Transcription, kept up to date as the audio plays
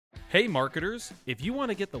Hey marketers, if you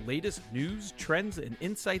want to get the latest news, trends, and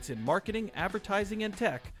insights in marketing, advertising, and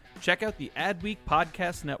tech, check out the Adweek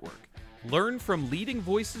Podcast Network. Learn from leading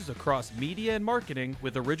voices across media and marketing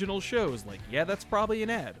with original shows like Yeah, That's Probably an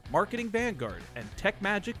Ad, Marketing Vanguard, and Tech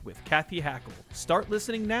Magic with Kathy Hackle. Start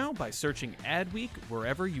listening now by searching Adweek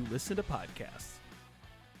wherever you listen to podcasts.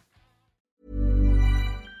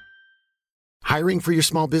 Hiring for your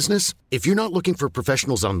small business? If you're not looking for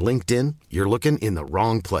professionals on LinkedIn, you're looking in the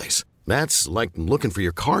wrong place. That's like looking for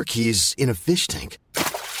your car keys in a fish tank.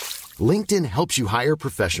 LinkedIn helps you hire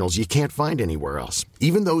professionals you can't find anywhere else,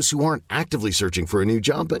 even those who aren't actively searching for a new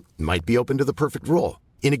job but might be open to the perfect role.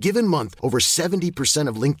 In a given month, over 70%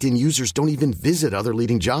 of LinkedIn users don't even visit other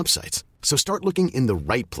leading job sites. So start looking in the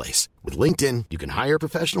right place. With LinkedIn, you can hire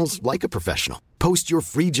professionals like a professional. Post your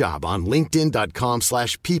free job on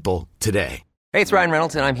linkedin.com/people today. Hey, it's Ryan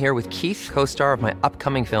Reynolds, and I'm here with Keith, co-star of my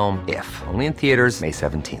upcoming film, If, only in theaters May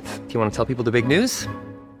 17th. Do you want to tell people the big news?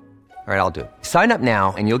 All right, I'll do it. Sign up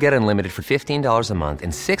now and you'll get unlimited for $15 a month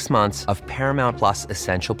and 6 months of Paramount Plus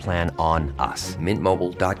Essential Plan on us.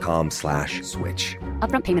 MintMobile.com/switch.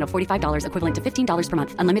 Upfront payment of $45 equivalent to $15 per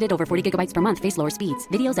month. Unlimited over 40 gigabytes per month. Face lower speeds.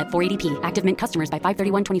 Videos at 480p. Active Mint customers by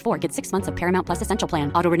 531.24 get 6 months of Paramount Plus Essential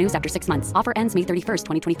Plan. Auto renews after 6 months. Offer ends May 31st,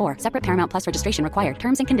 2024. Separate Paramount Plus registration required.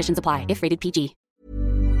 Terms and conditions apply if rated PG.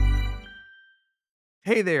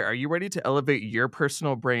 Hey there, are you ready to elevate your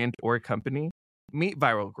personal brand or company? Meet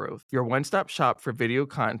Viral Growth, your one-stop shop for video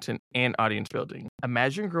content and audience building.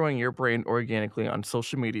 Imagine growing your brand organically on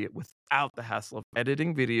social media without the hassle of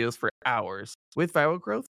editing videos for hours. With Viral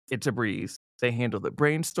Growth, it's a breeze. They handle the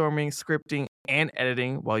brainstorming, scripting, and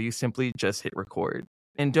editing while you simply just hit record.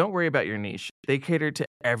 And don't worry about your niche. They cater to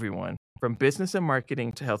everyone, from business and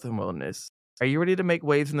marketing to health and wellness. Are you ready to make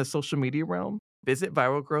waves in the social media realm? Visit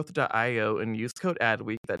viralgrowth.io and use code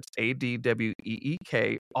ADWEEK, that's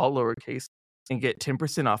ADWEEK, all lowercase, and get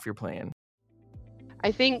 10% off your plan.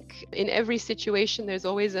 I think in every situation, there's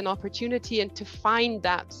always an opportunity, and to find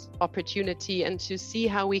that opportunity and to see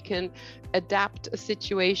how we can adapt a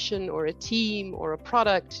situation or a team or a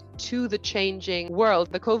product to the changing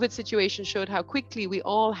world. The COVID situation showed how quickly we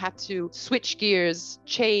all had to switch gears,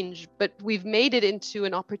 change, but we've made it into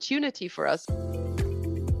an opportunity for us.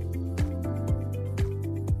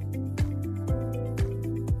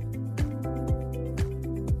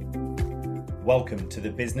 Welcome to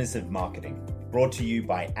the Business of Marketing, brought to you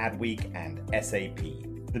by Adweek and SAP.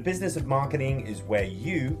 The Business of Marketing is where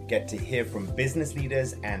you get to hear from business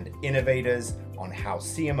leaders and innovators on how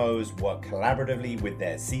CMOs work collaboratively with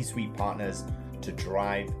their C-suite partners to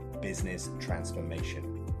drive business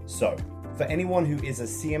transformation. So, for anyone who is a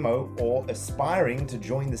CMO or aspiring to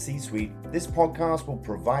join the C-suite, this podcast will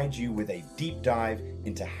provide you with a deep dive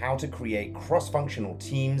into how to create cross-functional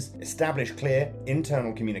teams, establish clear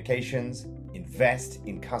internal communications, invest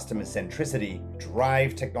in customer centricity,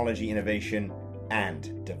 drive technology innovation,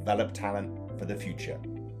 and develop talent for the future.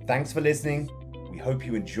 Thanks for listening. We hope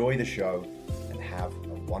you enjoy the show and have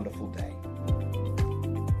a wonderful day.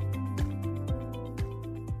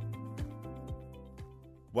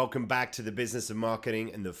 Welcome back to the Business of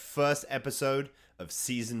Marketing and the first episode of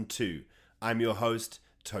Season 2. I'm your host,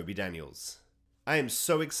 Toby Daniels. I am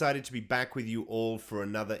so excited to be back with you all for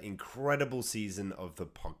another incredible season of the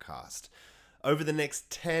podcast. Over the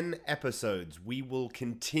next 10 episodes, we will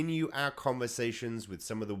continue our conversations with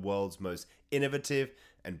some of the world's most innovative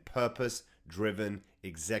and purpose-driven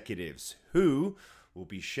executives who will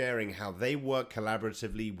be sharing how they work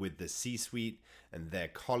collaboratively with the C-suite and their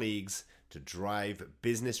colleagues to drive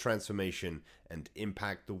business transformation and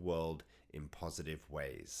impact the world in positive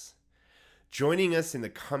ways. Joining us in the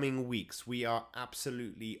coming weeks, we are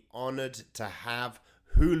absolutely honored to have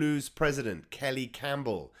Hulu's president, Kelly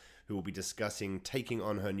Campbell, who will be discussing taking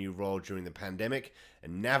on her new role during the pandemic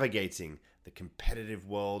and navigating the competitive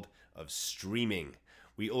world of streaming.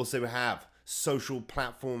 We also have social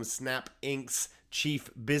platform Snap Inc.'s Chief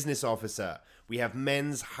Business Officer. We have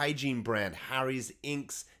men's hygiene brand Harry's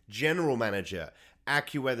Inc.'s General Manager,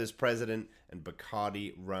 AccuWeather's President, and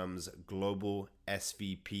Bacardi Rum's Global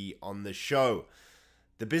SVP on the show.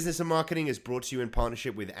 The Business of Marketing is brought to you in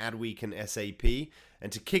partnership with Adweek and SAP.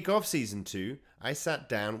 And to kick off Season 2, I sat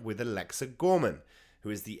down with Alexa Gorman, who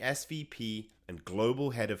is the SVP and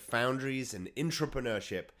Global Head of Foundries and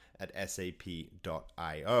Entrepreneurship at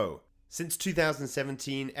SAP.io. Since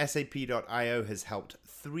 2017, SAP.io has helped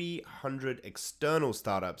 300 external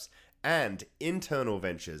startups and internal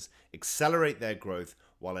ventures accelerate their growth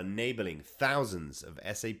while enabling thousands of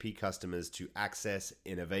SAP customers to access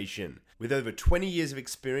innovation. With over 20 years of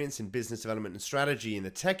experience in business development and strategy in the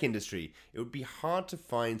tech industry, it would be hard to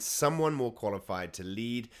find someone more qualified to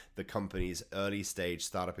lead the company's early stage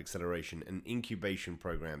startup acceleration and incubation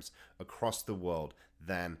programs across the world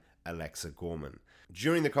than Alexa Gorman.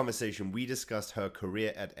 During the conversation, we discussed her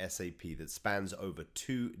career at SAP that spans over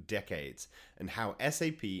 2 decades and how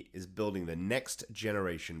SAP is building the next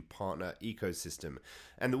generation partner ecosystem,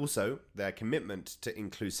 and also their commitment to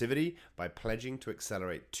inclusivity by pledging to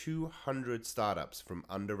accelerate 200 startups from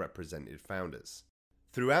underrepresented founders.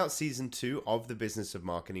 Throughout Season 2 of The Business of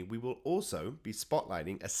Marketing, we will also be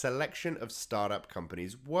spotlighting a selection of startup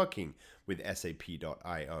companies working with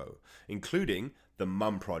SAP.io, including the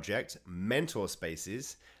Mum Project, Mentor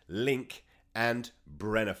Spaces, Link, and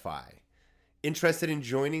Brennify. Interested in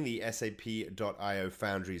joining the SAP.io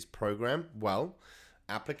Foundries program? Well,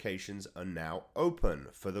 applications are now open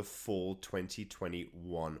for the Fall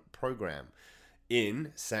 2021 program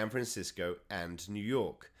in San Francisco and New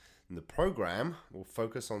York. And the program will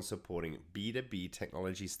focus on supporting B2B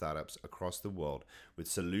technology startups across the world with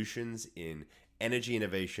solutions in energy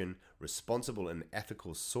innovation, responsible and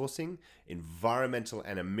ethical sourcing, environmental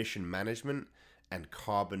and emission management, and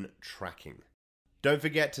carbon tracking. Don't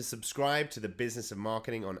forget to subscribe to The Business of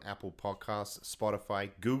Marketing on Apple Podcasts, Spotify,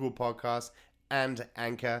 Google Podcasts, and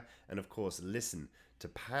Anchor. And of course, listen to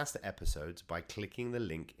past episodes by clicking the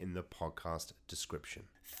link in the podcast description.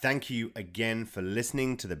 Thank you again for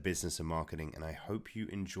listening to The Business of Marketing, and I hope you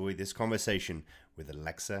enjoy this conversation with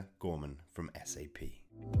Alexa Gorman from SAP.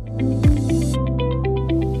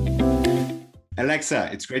 Alexa,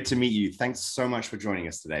 it's great to meet you. Thanks so much for joining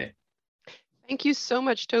us today. Thank you so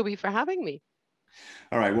much, Toby, for having me.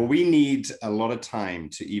 All right, well, we need a lot of time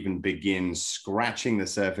to even begin scratching the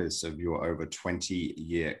surface of your over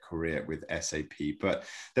 20-year career with SAP. But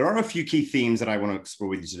there are a few key themes that I want to explore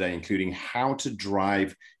with you today, including how to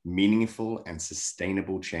drive meaningful and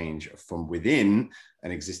sustainable change from within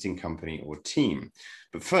an existing company or team.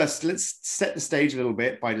 But first, let's set the stage a little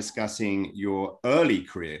bit by discussing your early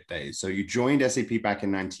career days. So you joined SAP back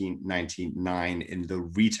in 1999 in the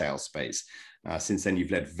retail space. Since then,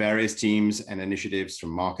 you've led various teams and initiatives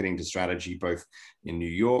from marketing to strategy, both in New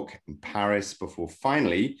York and Paris, before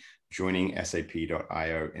finally joining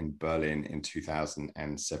SAP.io in Berlin in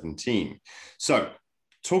 2017. So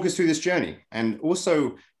talk us through this journey. And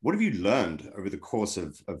also, what have you learned over the course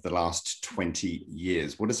of the last 20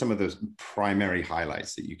 years? What are some of those primary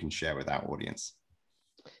highlights that you can share with our audience?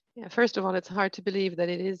 Yeah, first of all, it's hard to believe that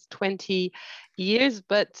it is 20 years,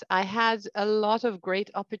 but I had a lot of great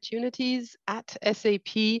opportunities at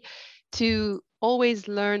SAP to always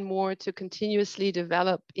learn more, to continuously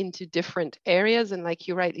develop into different areas. And like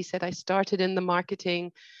you rightly said, I started in the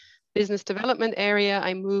marketing business development area.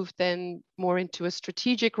 I moved then more into a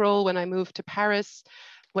strategic role when I moved to Paris,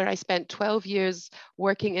 where I spent 12 years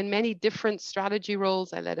working in many different strategy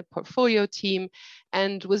roles. I led a portfolio team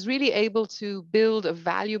and was really able to build a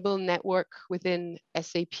valuable network within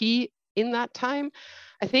SAP in that time.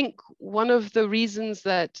 I think one of the reasons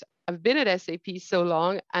that I've been at SAP so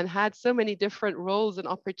long and had so many different roles and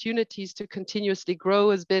opportunities to continuously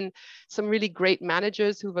grow has been some really great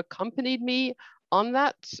managers who've accompanied me on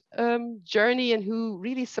that journey and who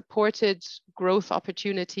really supported growth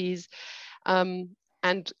opportunities.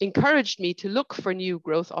 And encouraged me to look for new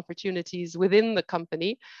growth opportunities within the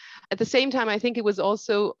company. At the same time, I think it was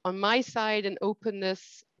also on my side an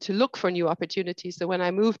openness to look for new opportunities. So when I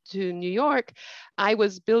moved to New York, I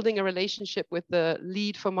was building a relationship with the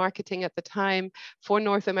lead for marketing at the time for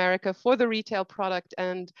North America, for the retail product.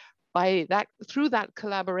 And through that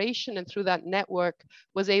collaboration and through that network,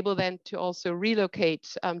 was able then to also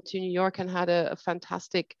relocate to New York and had a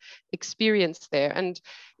fantastic experience there. And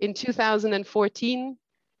in 2014,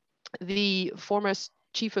 the former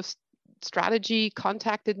chief of strategy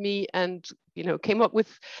contacted me and came up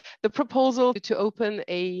with the proposal to open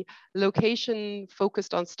a location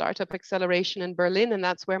focused on startup acceleration in Berlin. And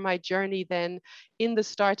that's where my journey then in the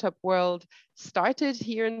startup world started,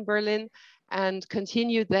 here in Berlin, and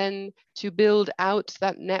continued then to build out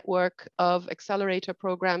that network of accelerator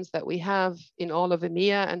programs that we have in all of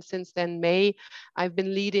EMEA. And since then, May, I've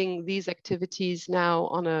been leading these activities now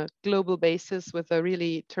on a global basis with a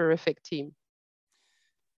really terrific team.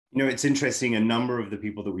 It's interesting. A number of the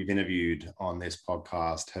people that we've interviewed on this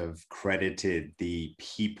podcast have credited the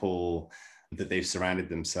people that they've surrounded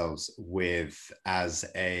themselves with as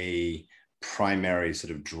a primary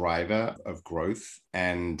sort of driver of growth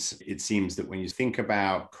And it seems that when you think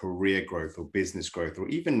about career growth or business growth, or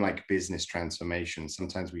even like business transformation,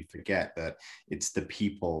 sometimes we forget that it's the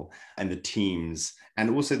people and the teams and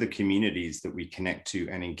also the communities that we connect to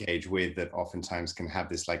and engage with that oftentimes can have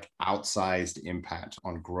this like outsized impact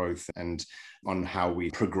on growth and on how we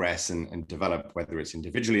progress and develop, whether it's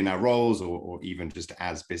individually in our roles or even just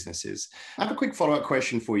as businesses. I have a quick follow-up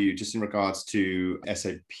question for you just in regards to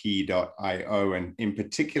SAP.io and in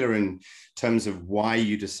particular in terms of why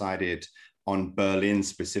you decided on Berlin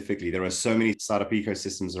specifically. There are so many startup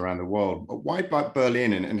ecosystems around the world, but why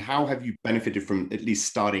Berlin and how have you benefited from at least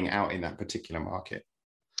starting out in that particular market?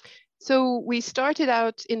 So we started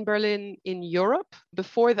out in Berlin in Europe.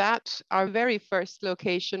 Before that, our very first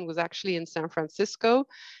location was actually in San Francisco.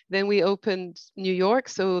 Then we opened New York.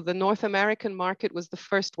 So the North American market was the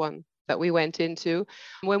first one that we went into.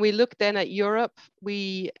 When we looked then at Europe,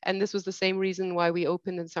 and this was the same reason why we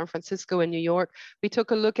opened in San Francisco and New York, we took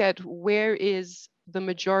a look at where is the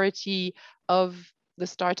majority of the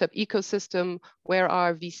startup ecosystem, where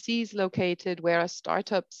are VCs located, where are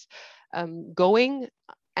startups going.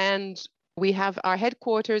 And we have our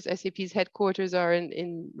headquarters, SAP's headquarters are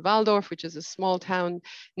in Walldorf, which is a small town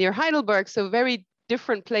near Heidelberg. So very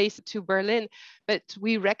different place to Berlin. But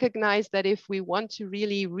we recognize that if we want to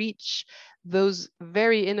really reach those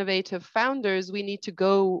very innovative founders, we need to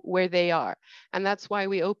go where they are. And that's why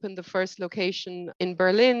we opened the first location in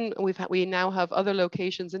Berlin. We now have other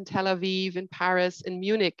locations in Tel Aviv, in Paris, in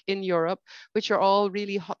Munich, in Europe, which are all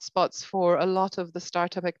really hotspots for a lot of the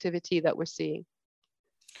startup activity that we're seeing.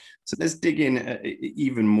 So let's dig in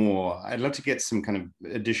even more. I'd love to get some kind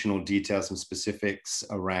of additional details, some specifics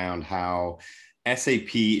around how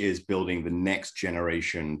SAP is building the next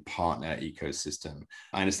generation partner ecosystem.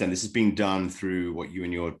 I understand this is being done through what you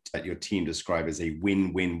and your team describe as a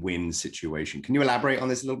win-win-win situation. Can you elaborate on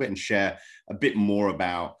this a little bit and share a bit more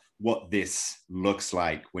about what this looks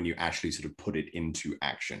like when you actually sort of put it into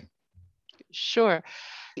action? Sure.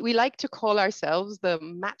 We like to call ourselves the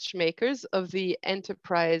matchmakers of the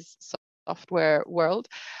enterprise software world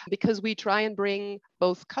because we try and bring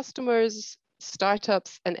both customers,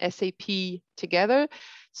 startups, and SAP together.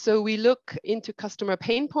 So we look into customer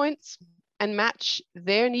pain points and match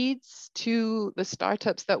their needs to the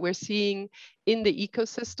startups that we're seeing in the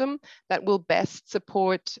ecosystem that will best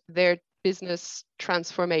support their business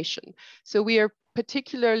transformation. So we are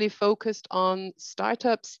particularly focused on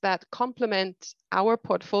startups that complement our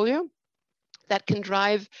portfolio, that can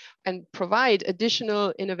drive and provide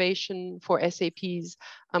additional innovation for SAP's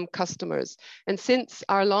customers. And since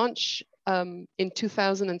our launch in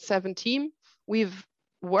 2017, we've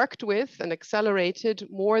worked with and accelerated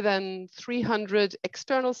more than 300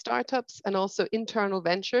 external startups and also internal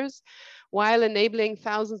ventures, while enabling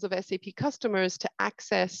thousands of SAP customers to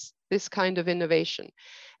access this kind of innovation.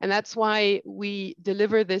 And that's why we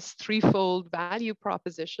deliver this threefold value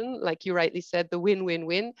proposition, like you rightly said, the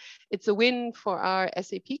win-win-win. It's a win for our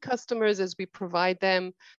SAP customers as we provide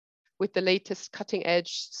them with the latest cutting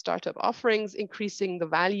edge startup offerings, increasing the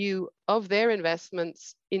value of their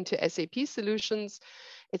investments into SAP solutions.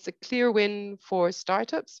 It's a clear win for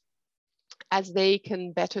startups as they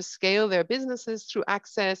can better scale their businesses through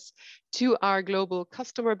access to our global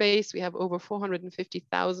customer base. We have over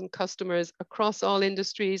 450,000 customers across all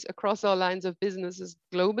industries, across all lines of businesses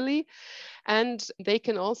globally. And they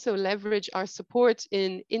can also leverage our support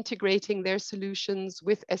in integrating their solutions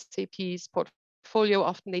with SAP's portfolio.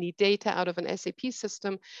 Often they need data out of an SAP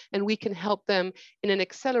system, and we can help them in an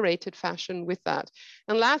accelerated fashion with that.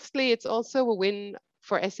 And lastly, it's also a win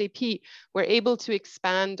for SAP. We're able to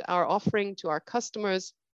expand our offering to our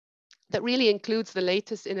customers that really includes the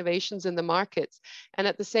latest innovations in the markets. And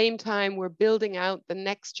at the same time, we're building out the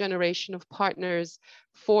next generation of partners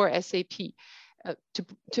for SAP.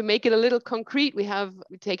 To make it a little concrete, we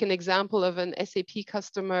take an example of an SAP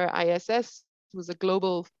customer, ISS, who's a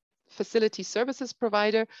global facility services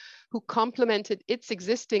provider who complemented its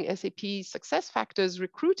existing SAP SuccessFactors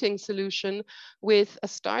recruiting solution with a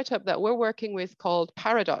startup that we're working with called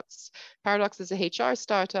Paradox. Paradox is a HR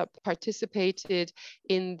startup, participated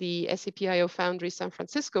in the SAP IO Foundry San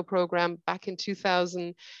Francisco program back in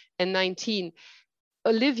 2019.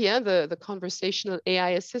 Olivia, the conversational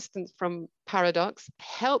AI assistant from Paradox,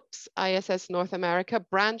 helps ISS North America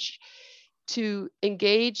branch to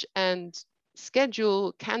engage and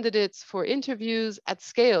schedule candidates for interviews at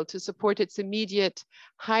scale to support its immediate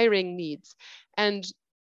hiring needs. And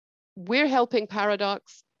we're helping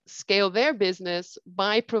Paradox scale their business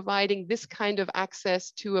by providing this kind of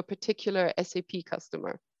access to a particular SAP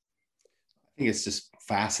customer. think it's just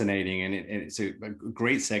fascinating, and it's a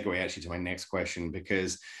great segue actually to my next question,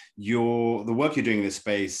 because the work you're doing in this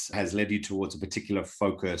space has led you towards a particular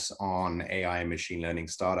focus on AI and machine learning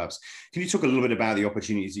startups. Can you talk a little bit about the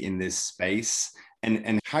opportunities in this space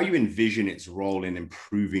and how you envision its role in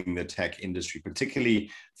improving the tech industry,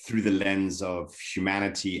 particularly through the lens of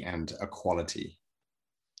humanity and equality?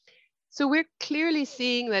 So we're clearly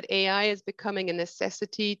seeing that AI is becoming a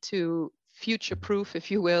necessity to future-proof,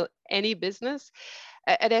 if you will, any business.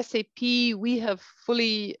 At SAP, we have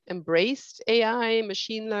fully embraced AI,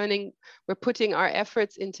 machine learning. We're putting our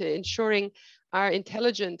efforts into ensuring our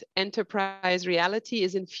intelligent enterprise reality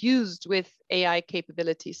is infused with AI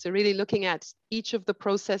capabilities. So really looking at each of the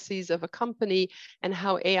processes of a company and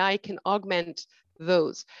how AI can augment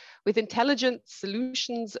those. With intelligent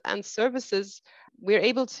solutions and services, we're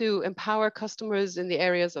able to empower customers in the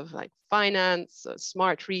areas of like finance,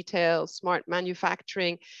 smart retail, smart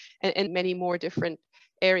manufacturing, and many more different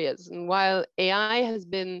areas. And while AI has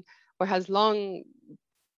been or has long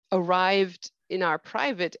arrived in our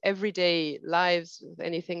private everyday lives with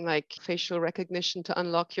anything like facial recognition to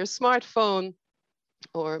unlock your smartphone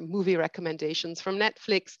or movie recommendations from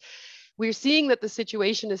Netflix, we're seeing that the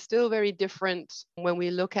situation is still very different when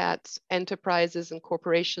we look at enterprises and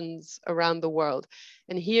corporations around the world.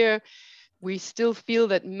 And here, we still feel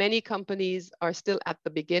that many companies are still at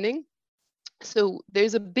the beginning. So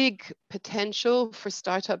there's a big potential for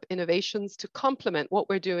startup innovations to complement what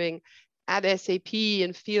we're doing at SAP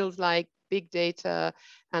in fields like big data,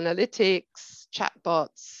 analytics,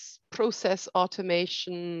 chatbots, process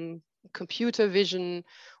automation, computer vision,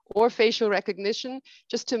 or facial recognition,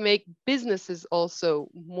 just to make businesses also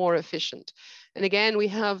more efficient. And again, we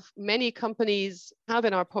have many companies have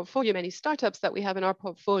in our portfolio, many startups that we have in our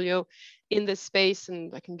portfolio in this space.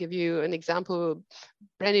 And I can give you an example.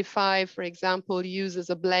 Brenify, for example, uses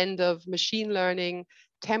a blend of machine learning,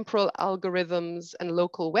 temporal algorithms, and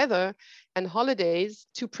local weather and holidays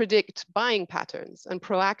to predict buying patterns and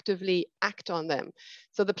proactively act on them.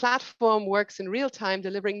 So the platform works in real time,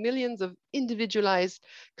 delivering millions of individualized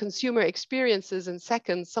consumer experiences in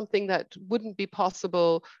seconds, something that wouldn't be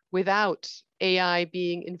possible without AI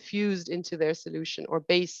being infused into their solution or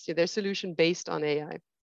their solution based on AI.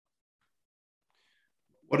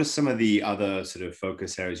 What are some of the other sort of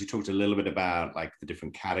focus areas? You talked a little bit about like the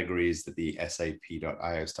different categories that the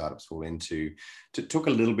SAP.io startups fall into. To talk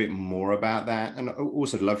a little bit more about that, and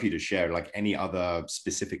also I'd love for you to share like any other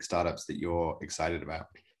specific startups that you're excited about.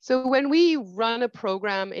 So when we run a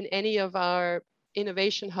program in any of our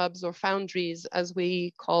innovation hubs or foundries, as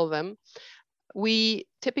we call them, we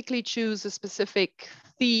typically choose a specific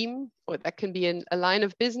theme, or that can be in a line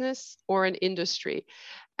of business or an industry.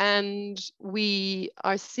 And we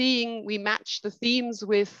match the themes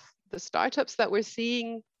with the startups that we're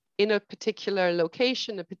seeing in a particular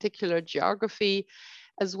location, a particular geography,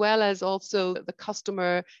 as well as also the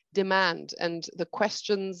customer demand and the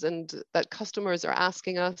questions that customers are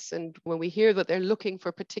asking us. And when we hear that they're looking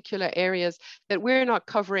for particular areas that we're not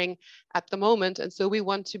covering at the moment. And so we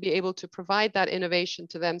want to be able to provide that innovation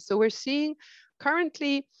to them. So we're seeing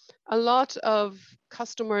currently a lot of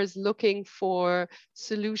customers looking for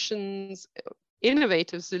solutions,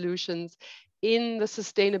 innovative solutions in the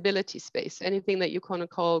sustainability space, anything that you kind of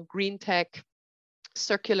call green tech,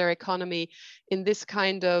 circular economy in this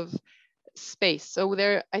kind of space. So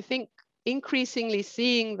they're, I think, increasingly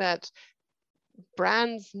seeing that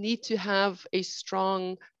brands need to have a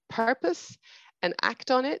strong purpose and act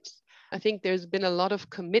on it. I think there's been a lot of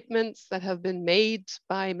commitments that have been made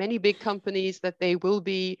by many big companies that they will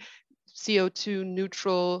be CO2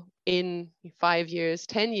 neutral in 5 years,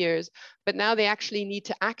 10 years, but now they actually need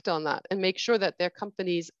to act on that and make sure that their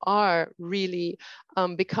companies are really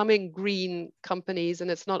becoming green companies,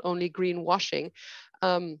 and it's not only greenwashing.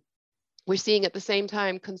 We're seeing at the same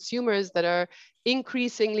time consumers that are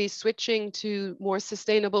increasingly switching to more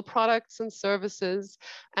sustainable products and services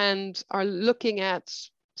and are looking at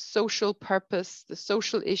social purpose, the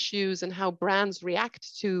social issues, and how brands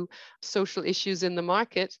react to social issues in the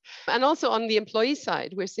market. And also on the employee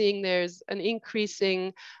side, we're seeing there's an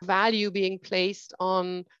increasing value being placed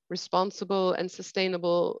on responsible and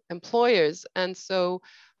sustainable employers. And so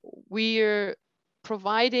we're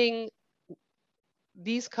providing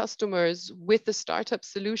these customers with the startup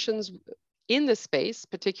solutions in the space,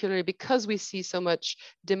 particularly because we see so much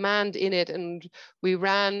demand in it. And we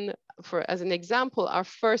ran, as an example, our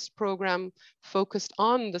first program focused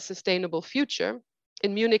on the sustainable future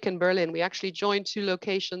in Munich and Berlin. We actually joined 2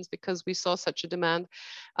 locations because we saw such a demand.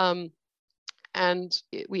 And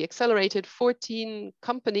we accelerated 14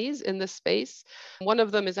 companies in this space. One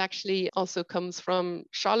of them is actually also comes from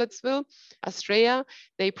Charlottesville, Astrea.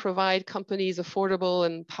 They provide companies affordable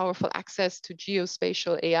and powerful access to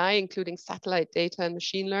geospatial AI, including satellite data and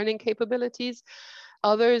machine learning capabilities.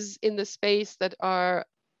 Others in the space that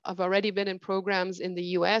have already been in programs in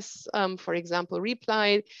the US, for example,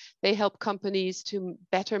 Reply, they help companies to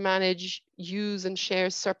better manage, use, and share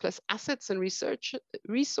surplus assets and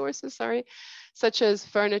resources, such as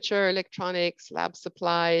furniture, electronics, lab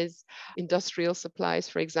supplies, industrial supplies,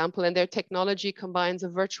 for example. And their technology combines a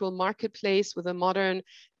virtual marketplace with a modern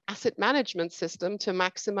asset management system to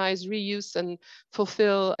maximize reuse and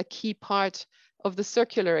fulfill a key part of the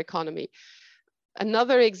circular economy.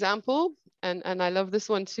 Another example, and I love this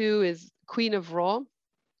one too, is Queen of Raw.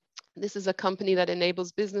 This is a company that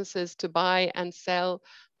enables businesses to buy and sell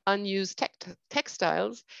unused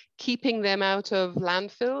textiles, keeping them out of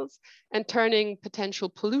landfills and turning potential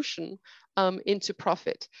pollution into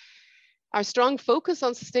profit. Our strong focus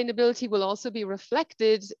on sustainability will also be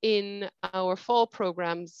reflected in our fall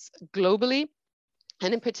programs globally.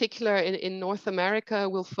 And in particular, in North America,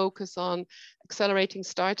 we'll focus on accelerating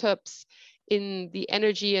startups in the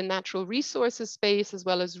energy and natural resources space, as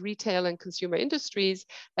well as retail and consumer industries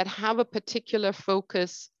that have a particular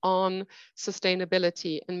focus on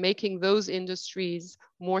sustainability and making those industries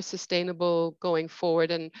more sustainable going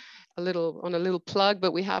forward. And a little plug,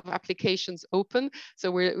 but we have applications open.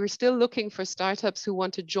 So we're still looking for startups who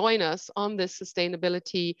want to join us on this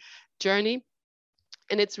sustainability journey.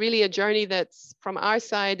 And it's really a journey that's, from our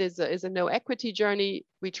side, is a no equity journey.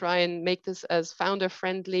 We try and make this as founder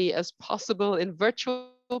friendly as possible in virtual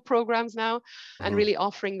programs now, and really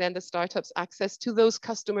offering then the startups access to those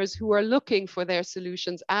customers who are looking for their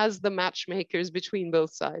solutions as the matchmakers between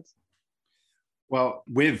both sides. Well,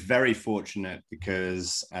 we're very fortunate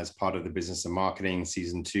because as part of the Business of Marketing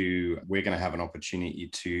Season 2, we're going to have an opportunity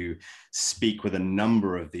to speak with a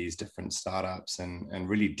number of these different startups and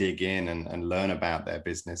really dig in and learn about their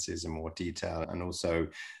businesses in more detail, and also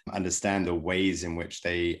understand the ways in which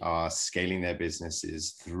they are scaling their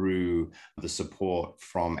businesses through the support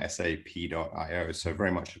from SAP.io. So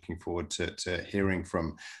very much looking forward to hearing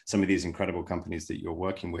from some of these incredible companies that you're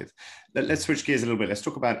working with. Let's switch gears a little bit. Let's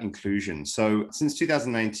talk about inclusion. So since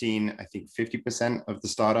 2019, I think 50% of the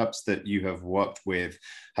startups that you have worked with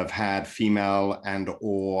have had female and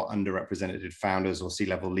or underrepresented founders or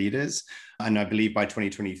C-level leaders. And I believe by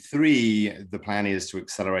 2023, the plan is to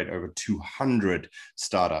accelerate over 200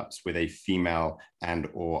 startups with a female and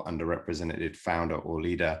or underrepresented founder or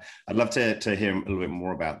leader. I'd love to hear a little bit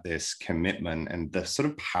more about this commitment and the sort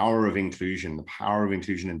of power of inclusion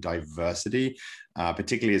and diversity,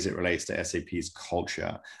 particularly as it relates to SAP's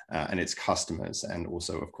culture and its customers, and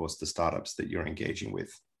also, of course, the startups that you're engaging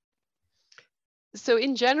with. So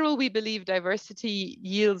in general, we believe diversity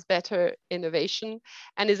yields better innovation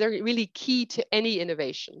and is really key to any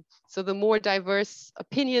innovation. So the more diverse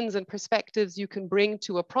opinions and perspectives you can bring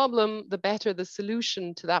to a problem, the better the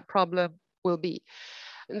solution to that problem will be.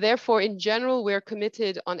 And therefore, in general, we're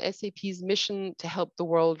committed on SAP's mission to help the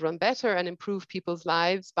world run better and improve people's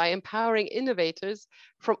lives by empowering innovators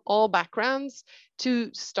from all backgrounds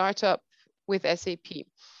to start up with SAP.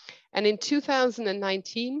 And in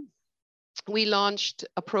 2019, we launched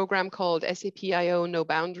a program called SAP.io No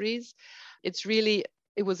Boundaries.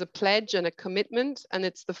 It was a pledge and a commitment, and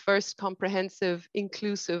it's the first comprehensive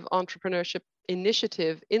inclusive entrepreneurship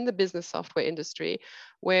initiative in the business software industry,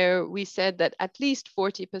 where we said that at least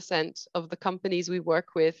 40% of the companies we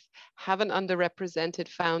work with have an underrepresented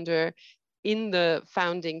founder in the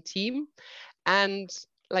founding team. And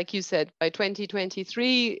like you said, by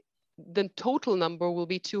 2023, the total number will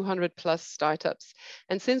be 200 plus startups.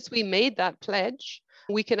 And since we made that pledge,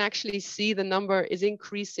 we can actually see the number is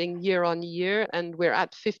increasing year on year, and we're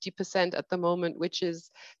at 50% at the moment, which is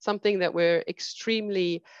something that we're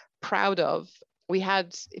extremely proud of. We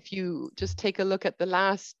had, if you just take a look at the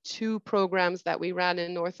last 2 programs that we ran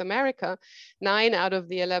in North America, 9 out of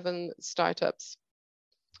the 11 startups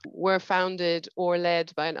were founded or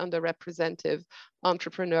led by an underrepresented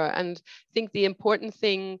entrepreneur. And I think the important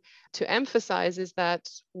thing to emphasize is that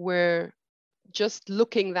we're just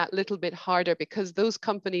looking that little bit harder because those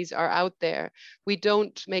companies are out there. We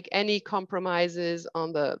don't make any compromises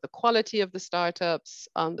on the quality of the startups,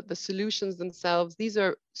 on the solutions themselves. These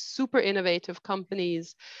are super innovative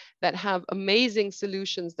companies that have amazing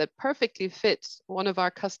solutions that perfectly fit one of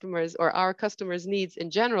our customers or our customers' needs in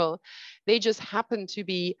general. They just happen to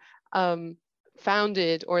be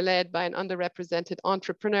founded or led by an underrepresented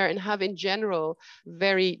entrepreneur and have in general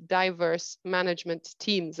very diverse management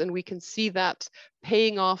teams. And we can see that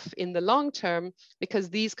paying off in the long term because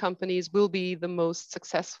these companies will be the most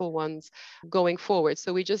successful ones going forward.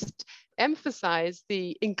 So we just emphasize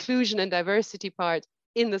the inclusion and diversity part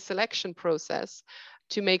in the selection process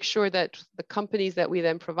to make sure that the companies that we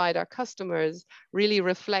then provide our customers really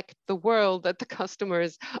reflect the world that the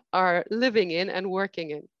customers are living in and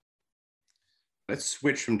working in. Let's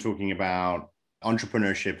switch from talking about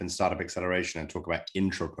entrepreneurship and startup acceleration and talk about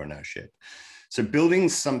intrapreneurship. So building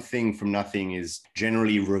something from nothing is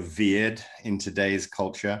generally revered in today's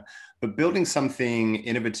culture, but building something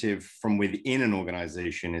innovative from within an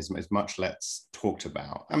organization is much less talked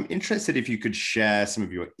about. I'm interested if you could share some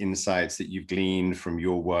of your insights that you've gleaned from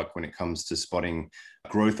your work when it comes to spotting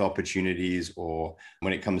growth opportunities or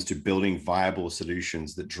when it comes to building viable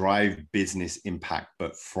solutions that drive business impact,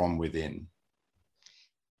 but from within.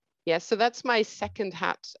 Yes, so that's my second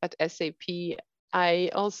hat at SAP.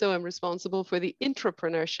 I also am responsible for the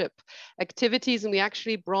intrapreneurship activities, and we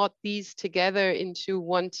actually brought these together into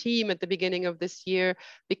one team at the beginning of this year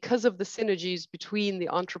because of the synergies between the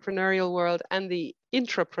entrepreneurial world and the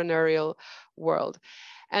intrapreneurial world.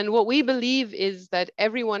 And what we believe is that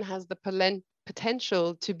everyone has the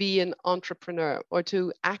potential to be an entrepreneur or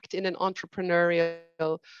to act in an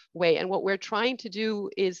entrepreneurial way. And what we're trying to do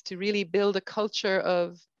is to really build a culture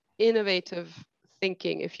of innovative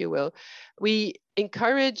thinking, if you will. We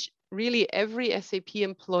encourage really every SAP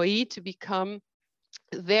employee to become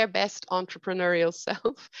their best entrepreneurial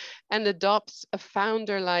self and adopt a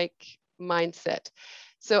founder-like mindset.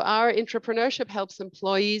 So our intrapreneurship helps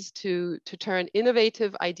employees to turn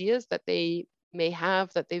innovative ideas that they may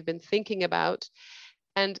have, that they've been thinking about,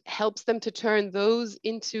 and helps them to turn those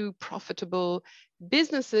into profitable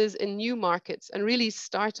businesses in new markets and really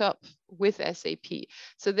start up with SAP.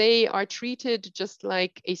 So they are treated just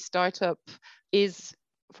like a startup is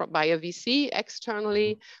by a VC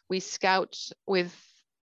externally. We scout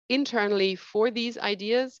internally for these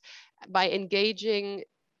ideas by engaging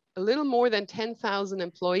a little more than 10,000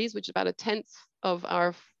 employees, which is about a tenth of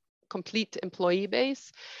our complete employee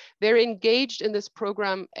base. They're engaged in this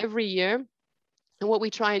program every year. And what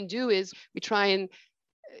we try and do is we try and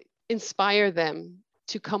inspire them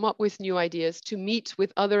to come up with new ideas, to meet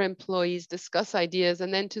with other employees, discuss ideas,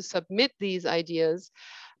 and then to submit these ideas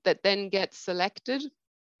that then get selected.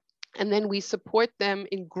 And then we support them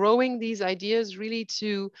in growing these ideas really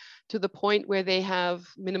to the point where they have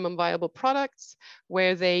minimum viable products,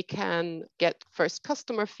 where they can get first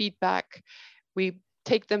customer feedback. We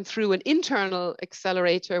take them through an internal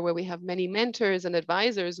accelerator where we have many mentors and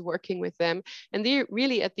advisors working with them. And they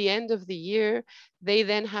really, at the end of the year, they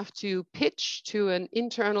then have to pitch to an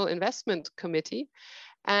internal investment committee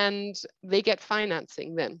and they get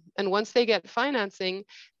financing then. And once they get financing,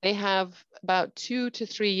 they have about 2 to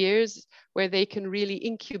 3 years where they can really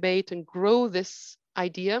incubate and grow this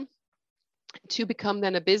idea to become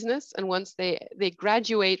then a business. And once they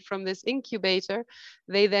graduate from this incubator,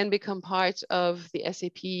 they then become part of the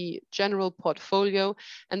SAP general portfolio,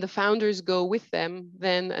 and the founders go with them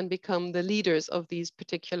then and become the leaders of these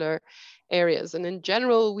particular areas. And in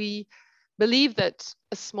general, we believe that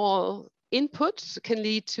a small input can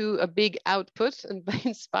lead to a big output, and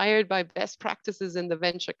inspired by best practices in the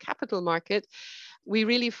venture capital market, we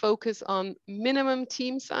really focus on minimum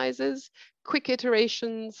team sizes, quick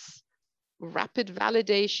iterations, rapid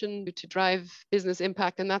validation to drive business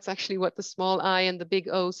impact. And that's actually what the small I and the big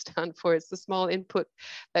O stand for. It's the small input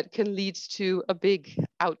that can lead to a big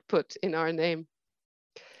output in our name.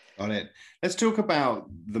 Got it. Let's talk about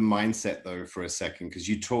the mindset though for a second, because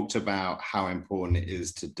you talked about how important it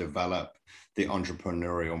is to develop the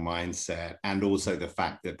entrepreneurial mindset, and also the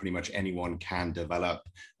fact that pretty much anyone can develop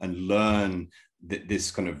and learn this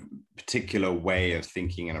kind of particular way of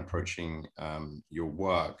thinking and approaching your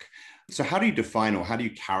work. So how do you define, or how do you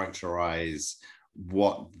characterize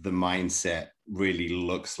what the mindset really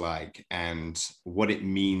looks like and what it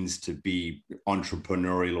means to be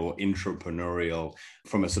entrepreneurial or intrapreneurial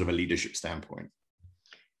from a sort of a leadership standpoint?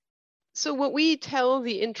 So what we tell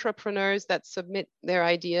the intrapreneurs that submit their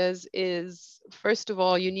ideas is, first of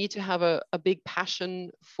all, you need to have a big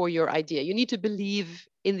passion for your idea. You need to believe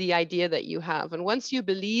in the idea that you have. And once you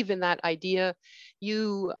believe in that idea,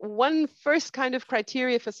 one first kind of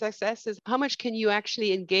criteria for success is how much can you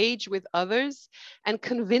actually engage with others and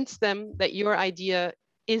convince them that your idea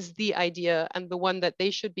is the idea and the one that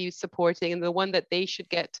they should be supporting and the one that they should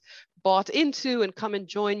get bought into and come and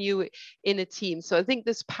join you in a team. So I think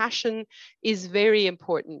this passion is very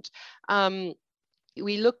important.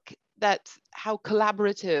 We look that how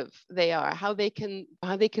collaborative they are, how they can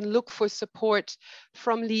look for support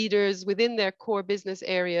from leaders within their core business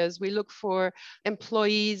areas. We look for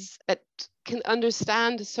employees that can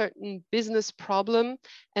understand a certain business problem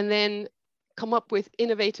and then come up with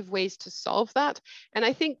innovative ways to solve that. And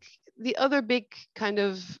I think the other big kind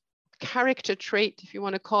of character trait, if you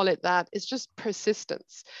want to call it that, is just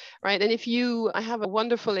persistence, right? And I have a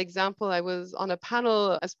wonderful example. I was on a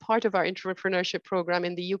panel as part of our entrepreneurship program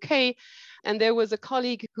in the UK, and there was a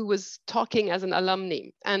colleague who was talking as an alumni.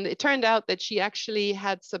 And it turned out that she actually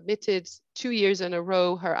had submitted 2 years in a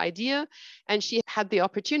row her idea, and she had the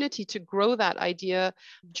opportunity to grow that idea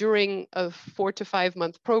during a 4 to 5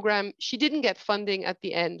 month program. She didn't get funding at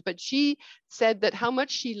the end, but she said that how much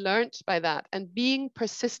she learned by that, and being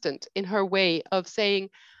persistent in her way of saying,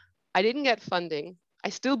 I didn't get funding, I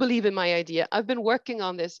still believe in my idea, I've been working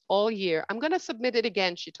on this all year, I'm going to submit it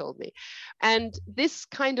again, she told me. And this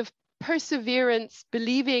kind of perseverance,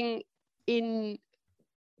 believing in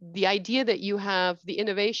the idea that you have, the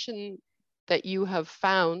innovation that you have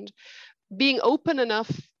found, being open enough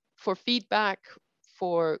for feedback,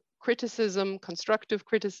 for criticism, constructive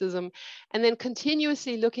criticism, and then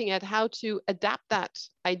continuously looking at how to adapt that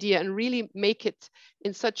idea and really make it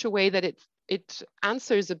in such a way that it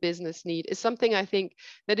answers a business need, is something I think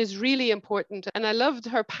that is really important. And I loved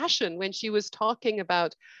her passion when she was talking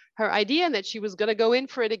about her idea and that she was going to go in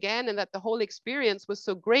for it again, and that the whole experience was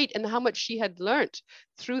so great and how much she had learned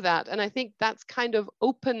through that. And I think that's kind of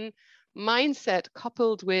open mindset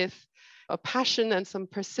coupled with a passion and some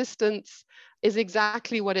persistence is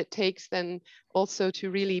exactly what it takes then also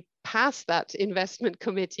to really pass that investment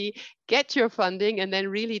committee, get your funding, and then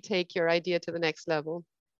really take your idea to the next level.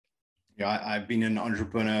 Yeah, I've been an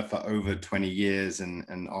entrepreneur for over 20 years,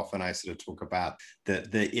 and often I sort of talk about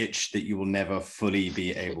the itch that you will never fully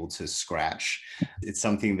be able to scratch. It's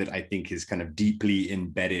something that I think is kind of deeply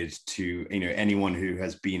embedded to, anyone who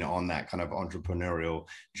has been on that kind of entrepreneurial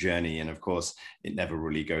journey. And of course, it never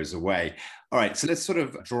really goes away. All right, so let's sort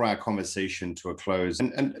of draw our conversation to a close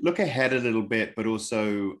and look ahead a little bit, but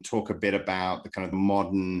also talk a bit about the kind of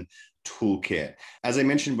modern toolkit. As I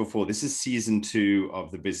mentioned before, this is season 2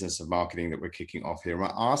 of the Business of Marketing that we're kicking off here. We're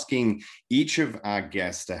asking each of our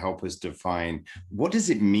guests to help us define, what does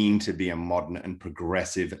it mean to be a modern and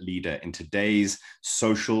progressive leader in today's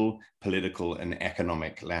social, political, and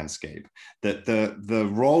economic landscape? That the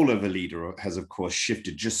role of a leader has, of course,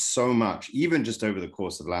 shifted just so much, even just over the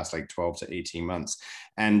course of the last 12 to 18 months.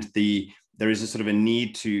 And there is a sort of a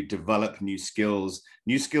need to develop new skills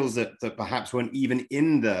that perhaps weren't even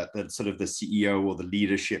in the sort of the CEO or the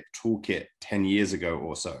leadership toolkit 10 years ago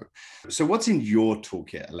or so. So what's in your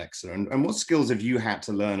toolkit, Alexa? And what skills have you had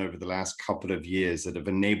to learn over the last couple of years that have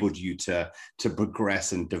enabled you to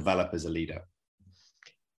progress and develop as a leader?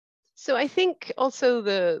 So I think also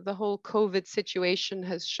the whole COVID situation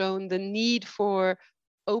has shown the need for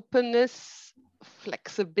openness,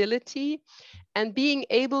 flexibility, and being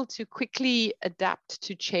able to quickly adapt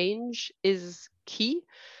to change is key.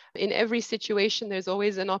 In every situation, there's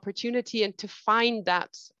always an opportunity, and to find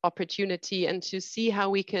that opportunity and to see how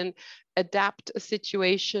we can adapt a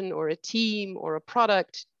situation or a team or a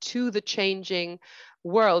product to the changing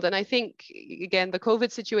world. And I think, again, the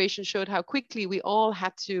COVID situation showed how quickly we all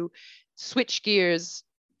had to switch gears,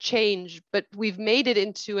 change, but we've made it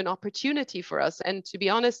into an opportunity for us. And to be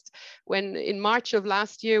honest, when in March of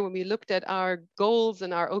last year, when we looked at our goals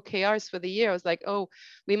and our OKRs for the year, I was like, oh,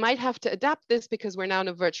 we might have to adapt this because we're now in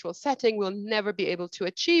a virtual setting. We'll never be able to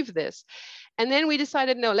achieve this. And then we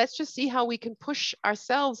decided, no, let's just see how we can push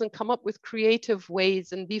ourselves and come up with creative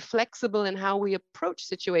ways and be flexible in how we approach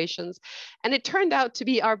situations. And it turned out to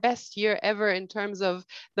be our best year ever in terms of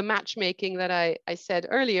the matchmaking that I said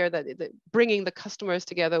earlier, that bringing the customers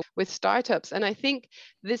together with startups. And I think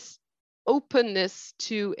this openness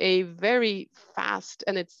to a very fast,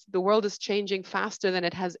 and the world is changing faster than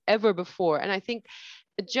it has ever before. And I think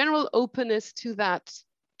a general openness to that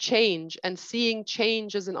change and seeing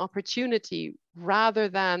change as an opportunity rather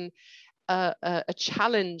than a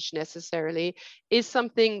challenge necessarily is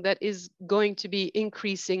something that is going to be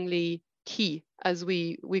increasingly key as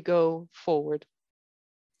we go forward.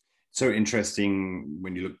 So interesting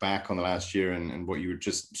when you look back on the last year and what you were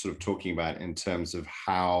just sort of talking about in terms of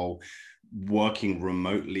how working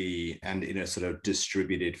remotely and in a sort of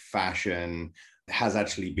distributed fashion has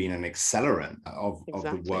actually been an accelerant of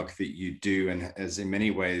the work that you do, and has in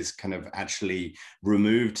many ways kind of actually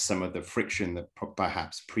removed some of the friction that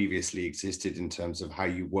perhaps previously existed in terms of how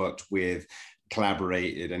you worked with,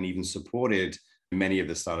 collaborated, and even supported many of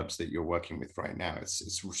the startups that you're working with right now.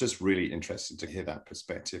 It's just really interesting to hear that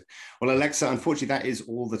perspective. Well, Alexa, unfortunately, that is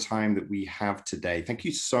all the time that we have today. Thank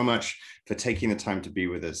you so much for taking the time to be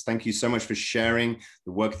with us. Thank you so much for sharing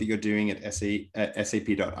the work that you're doing at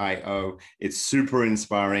SAP.io. It's super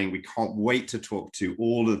inspiring. We can't wait to talk to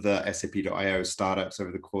all of the SAP.io startups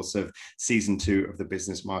over the course of season 2 of the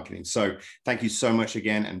Business Marketing. So thank you so much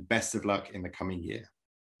again, and best of luck in the coming year.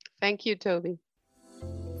 Thank you, Toby.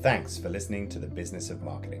 Thanks for listening to The Business of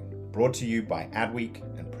Marketing, brought to you by Adweek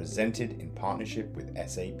and presented in partnership with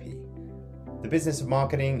SAP. The Business of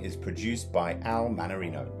Marketing is produced by Al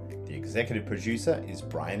Manarino. The executive producer is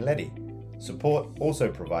Brian Leddy. Support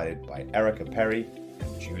also provided by Erica Perry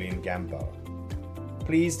and Julian Gamboa.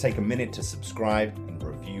 Please take a minute to subscribe and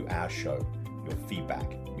review our show. Your feedback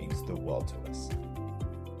means the world to us.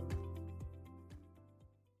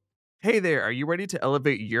 Hey there, are you ready to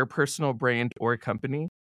elevate your personal brand or company?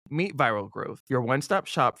 Meet Viral Growth, your one-stop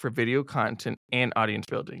shop for video content and audience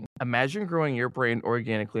building. Imagine growing your brand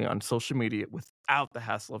organically on social media without the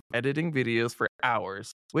hassle of editing videos for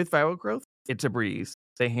hours. With Viral Growth, it's a breeze.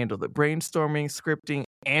 They handle the brainstorming, scripting,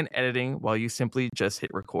 and editing while you simply just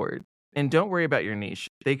hit record. And don't worry about your niche.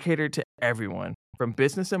 They cater to everyone, from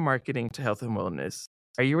business and marketing to health and wellness.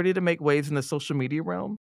 Are you ready to make waves in the social media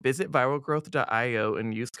realm? Visit viralgrowth.io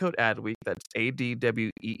and use code ADWEEK, that's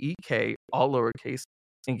ADWEEK, all lowercase,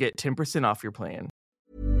 and get 10% off your plan.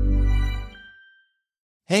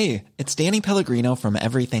 Hey, it's Danny Pellegrino from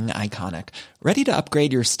Everything Iconic. Ready to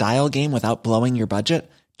upgrade your style game without blowing your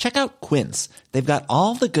budget? Check out Quince. They've got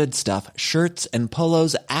all the good stuff, shirts and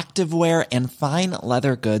polos, activewear, and fine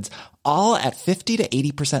leather goods, all at 50 to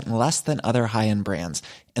 80% less than other high-end brands.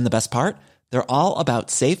 And the best part? They're all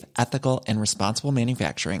about safe, ethical, and responsible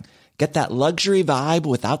manufacturing. Get that luxury vibe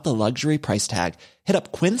without the luxury price tag. Hit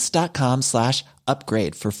up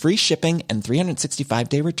quince.com/upgrade for free shipping and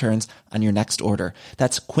 365-day returns on your next order.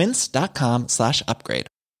 That's quince.com/upgrade.